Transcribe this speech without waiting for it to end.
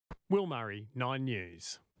Will Murray, 9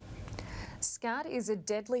 News. SCAD is a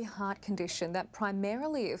deadly heart condition that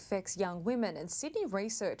primarily affects young women, and Sydney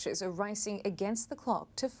researchers are racing against the clock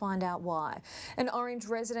to find out why. An Orange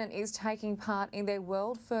resident is taking part in their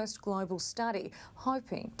world-first global study,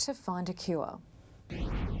 hoping to find a cure.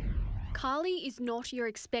 Carly is not your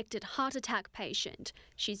expected heart attack patient.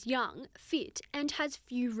 She's young, fit and has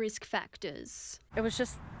few risk factors. It was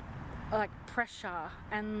just like pressure,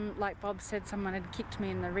 and like Bob said, someone had kicked me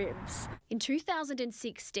in the ribs. In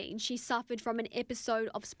 2016, she suffered from an episode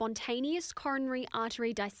of spontaneous coronary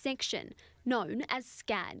artery dissection, known as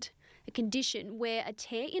SCAD, a condition where a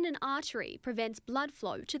tear in an artery prevents blood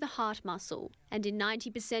flow to the heart muscle. And in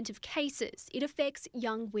 90% of cases, it affects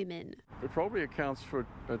young women. It probably accounts for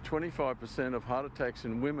 25% of heart attacks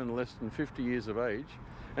in women less than 50 years of age,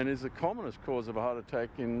 and is the commonest cause of a heart attack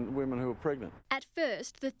in women who are pregnant. At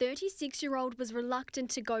first, the 36-year-old was reluctant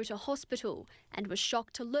to go to hospital and was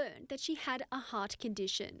shocked to learn that she had a heart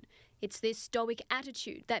condition. It's this stoic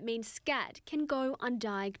attitude that means SCAD can go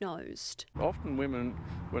undiagnosed. Often women,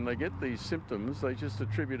 when they get these symptoms, they just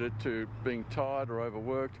attribute it to being tired or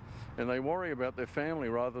overworked, and they worry about their family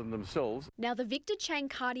rather than themselves. Now, the Victor Chang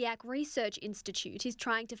Cardiac Research Institute is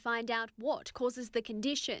trying to find out what causes the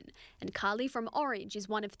condition, and Carly from Orange is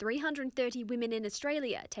one of 330 women in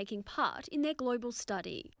Australia taking part in their global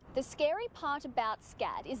study. The scary part about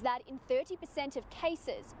SCAD is that in 30% of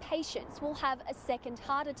cases, patients will have a second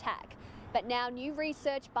heart attack. But now new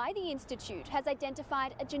research by the Institute has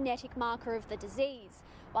identified a genetic marker of the disease.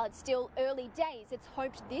 While it's still early days, it's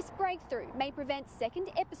hoped this breakthrough may prevent second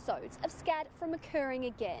episodes of SCAD from occurring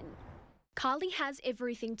again. Carly has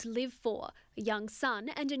everything to live for, a young son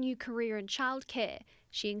and a new career in childcare.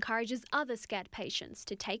 She encourages other SCAD patients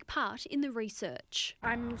to take part in the research.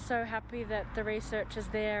 I'm so happy that the research is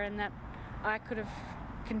there and that I could have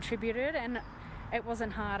contributed, and it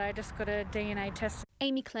wasn't hard. I just got a DNA test.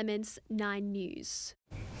 Amy Clements, 9 News.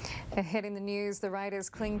 Ahead in the news, the Raiders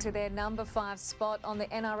cling to their number 5 spot on the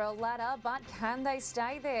NRL ladder, but can they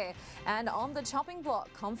stay there? And on the chopping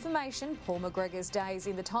block, confirmation Paul McGregor's days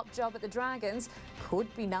in the top job at the Dragons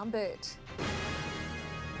could be numbered.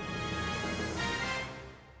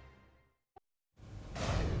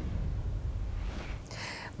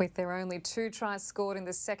 With their only 2 tries scored in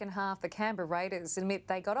the second half, the Canberra Raiders admit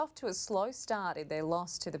they got off to a slow start in their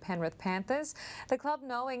loss to the Penrith Panthers. The club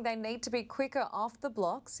knowing they need to be quicker off the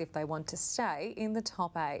blocks if they want to stay in the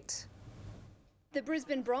top 8. The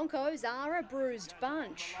Brisbane Broncos are a bruised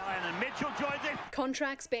bunch. And Mitchell joins in.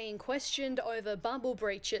 Contracts being questioned over bubble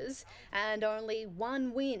breaches, and only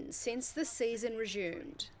 1 win since the season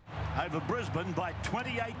resumed. Over Brisbane by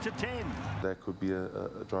 28 to 10. That could be a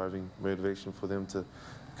driving motivation for them to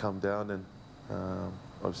come down and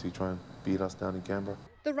obviously try and beat us down in Canberra.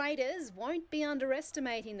 The Raiders won't be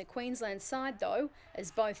underestimating the Queensland side though,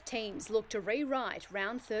 as both teams look to rewrite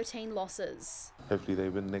round 13 losses. Hopefully they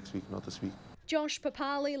win next week, not this week. Josh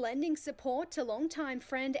Papali lending support to longtime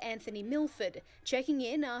friend Anthony Milford, checking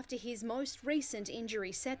in after his most recent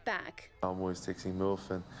injury setback. I'm always texting Milf,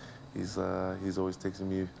 and he's always texting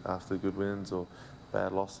me after good wins or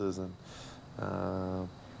bad losses, and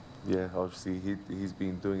yeah, obviously he's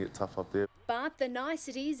been doing it tough up there. But the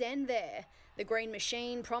niceties end there. The Green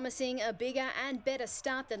Machine promising a bigger and better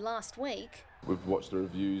start than last week. We've watched the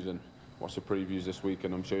reviews and watched the previews this week,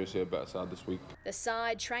 and I'm sure you'll see a better side this week. The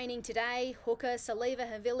side training today, hooker Saliva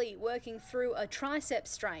Havili working through a tricep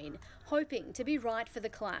strain, hoping to be right for the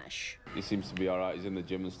clash. He seems to be all right, he's in the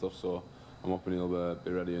gym and stuff, so I'm hoping he'll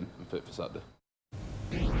be ready and fit for Saturday.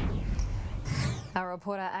 Our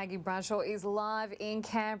reporter Aggie Bradshaw is live in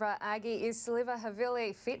Canberra. Aggie, is Saliva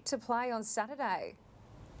Havili fit to play on Saturday?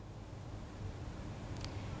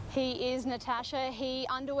 He is, Natasha. He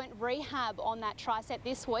underwent rehab on that tricep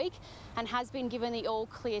this week and has been given the all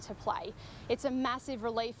clear to play. It's a massive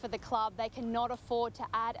relief for the club. They cannot afford to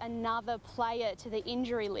add another player to the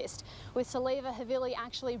injury list, with Saliva Havili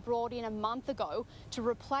actually brought in a month ago to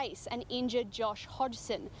replace an injured Josh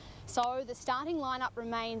Hodgson. So the starting lineup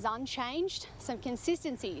remains unchanged. Some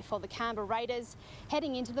consistency for the Canberra Raiders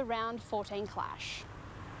heading into the round 14 clash.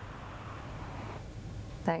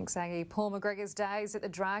 Thanks, Aggie. Paul McGregor's days at the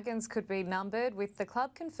Dragons could be numbered, with the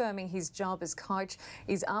club confirming his job as coach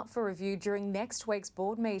is up for review during next week's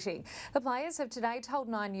board meeting. The players have today told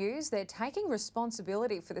 9 News they're taking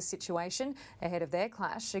responsibility for the situation ahead of their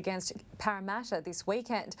clash against Parramatta this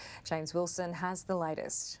weekend. James Wilson has the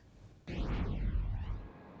latest.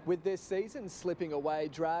 With their season slipping away,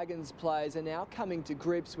 Dragons players are now coming to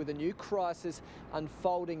grips with a new crisis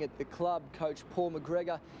unfolding at the club. Coach Paul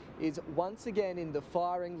McGregor is once again in the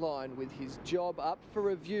firing line with his job up for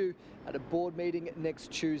review at a board meeting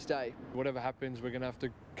next Tuesday. Whatever happens, we're going to have to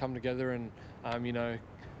come together and,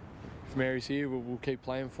 if Mary's here, we'll keep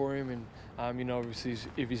playing for him, and, obviously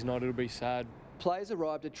if he's not, it'll be sad. Players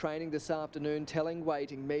arrived at training this afternoon telling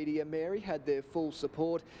waiting media Mary had their full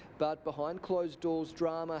support, but behind closed doors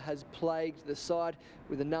drama has plagued the side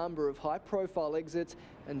with a number of high-profile exits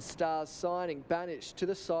and stars signing banished to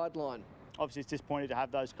the sideline. Obviously it's disappointing to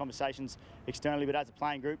have those conversations externally, but as a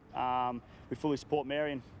playing group, we fully support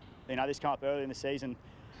Mary, and this came up early in the season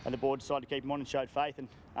and the board decided to keep him on and showed faith,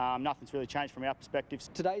 and nothing's really changed from our perspectives.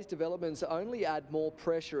 Today's developments only add more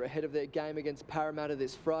pressure ahead of their game against Parramatta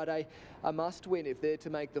this Friday. A must-win if they're to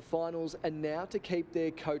make the finals and now to keep their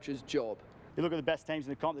coach's job. You look at the best teams in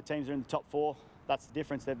the comp, the teams are in the top 4. That's the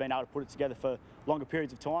difference. They've been able to put it together for longer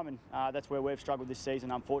periods of time, and that's where we've struggled this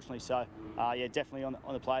season, unfortunately. So, yeah, definitely on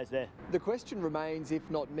the players there. The question remains, if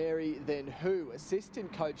not Mary, then who?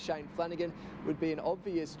 Assistant coach Shane Flanagan would be an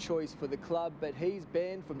obvious choice for the club, but he's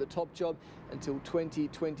banned from the top job until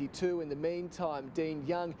 2022. In the meantime, Dean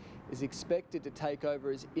Young is expected to take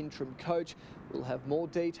over as interim coach. We'll have more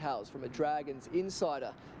details from a Dragons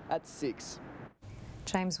insider at 6.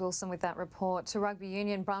 James Wilson with that report. To rugby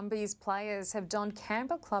union, Brumbies players have donned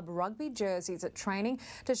Canberra Club rugby jerseys at training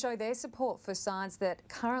to show their support for sides that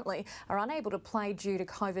currently are unable to play due to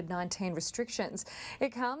COVID-19 restrictions. It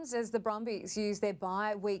comes as the Brumbies use their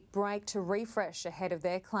bye-week break to refresh ahead of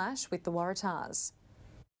their clash with the Waratahs.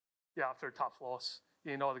 Yeah, after a tough loss,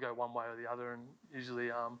 you can either go one way or the other, and usually,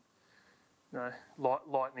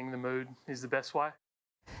 lightening the mood is the best way.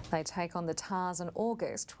 They take on the Tars on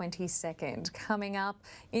August 22nd. Coming up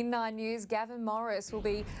in 9 News, Gavin Morris will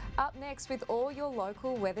be up next with all your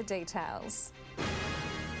local weather details.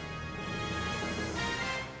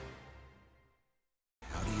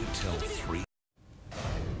 How do you tell 3?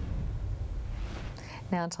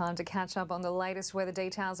 Now time to catch up on the latest weather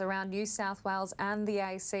details around New South Wales and the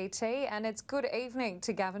ACT, and it's good evening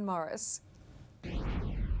to Gavin Morris.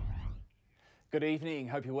 Good evening.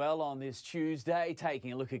 Hope you're well on this Tuesday.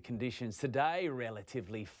 Taking a look at conditions today,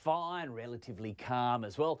 relatively fine, relatively calm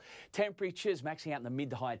as well. Temperatures maxing out in the mid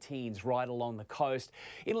to high teens right along the coast.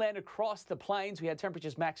 Inland across the plains, we had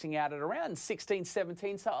temperatures maxing out at around 16,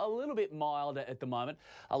 17, so a little bit milder at the moment.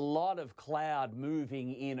 A lot of cloud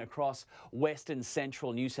moving in across western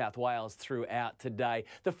central New South Wales throughout today.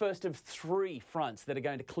 The first of 3 fronts that are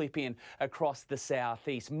going to clip in across the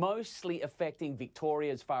southeast, mostly affecting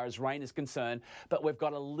Victoria as far as rain is concerned. But we've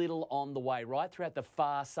got a little on the way right throughout the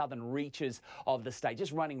far southern reaches of the state,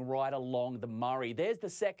 just running right along the Murray. There's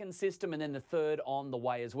the second system, and then the third on the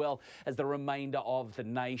way as well, as the remainder of the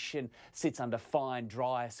nation sits under fine,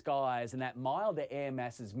 dry skies, and that milder air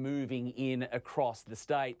mass is moving in across the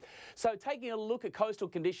state. So taking a look at coastal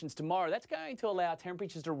conditions tomorrow, that's going to allow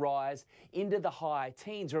temperatures to rise into the high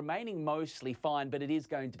teens, remaining mostly fine, but it is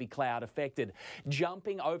going to be cloud affected.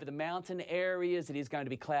 Jumping over the mountain areas, it is going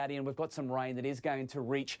to be cloudy, and we've got some rain that is going to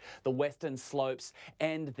reach the western slopes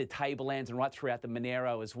and the tablelands and right throughout the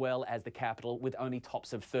Monero as well as the capital, with only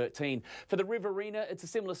tops of 13. For the Riverina, it's a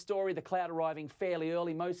similar story. The cloud arriving fairly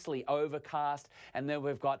early, mostly overcast, and then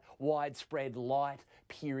we've got widespread light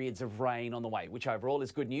periods of rain on the way, which overall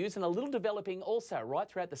is good news, and a little developing also right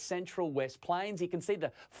throughout the central West Plains. You can see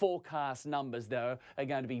the forecast numbers, though, are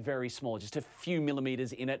going to be very small, just a few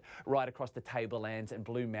millimetres in it right across the tablelands and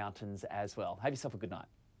Blue Mountains as well. Have yourself a good night.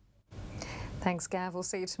 Thanks, Gav. We'll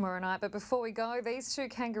see you tomorrow night. But before we go, these 2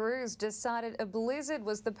 kangaroos decided a blizzard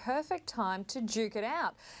was the perfect time to duke it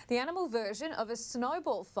out. The animal version of a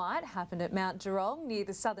snowball fight happened at Mount Geelong near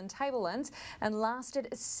the southern tablelands and lasted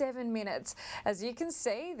 7 minutes. As you can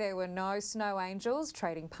see, there were no snow angels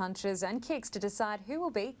trading punches and kicks to decide who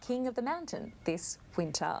will be king of the mountain this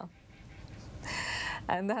winter.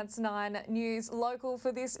 And that's 9 News Local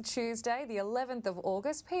for this Tuesday, the 11th of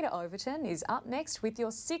August. Peter Overton is up next with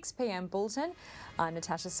your 6 p.m. bulletin. I'm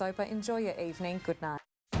Natasha Soper. Enjoy your evening. Good night.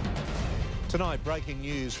 Tonight, breaking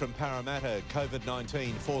news from Parramatta.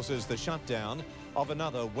 COVID-19 forces the shutdown of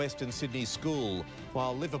another Western Sydney school,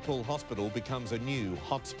 while Liverpool Hospital becomes a new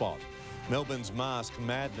hotspot. Melbourne's mask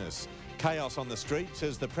madness. Chaos on the streets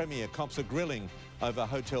as the Premier cops a grilling over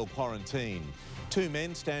hotel quarantine. 2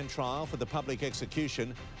 men stand trial for the public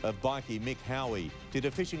execution of bikie Mick Howie. Did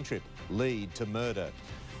a fishing trip lead to murder?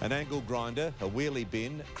 An angle grinder, a wheelie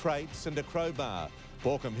bin, crates and a crowbar.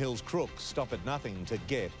 Borkham Hills crooks stop at nothing to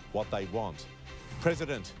get what they want.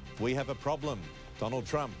 President, we have a problem. Donald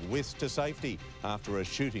Trump whisked to safety after a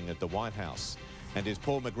shooting at the White House. And is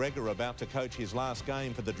Paul McGregor about to coach his last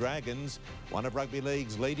game for the Dragons? One of rugby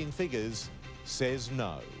league's leading figures says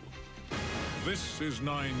no. This is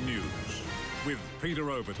 9 News with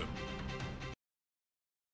Peter Overton.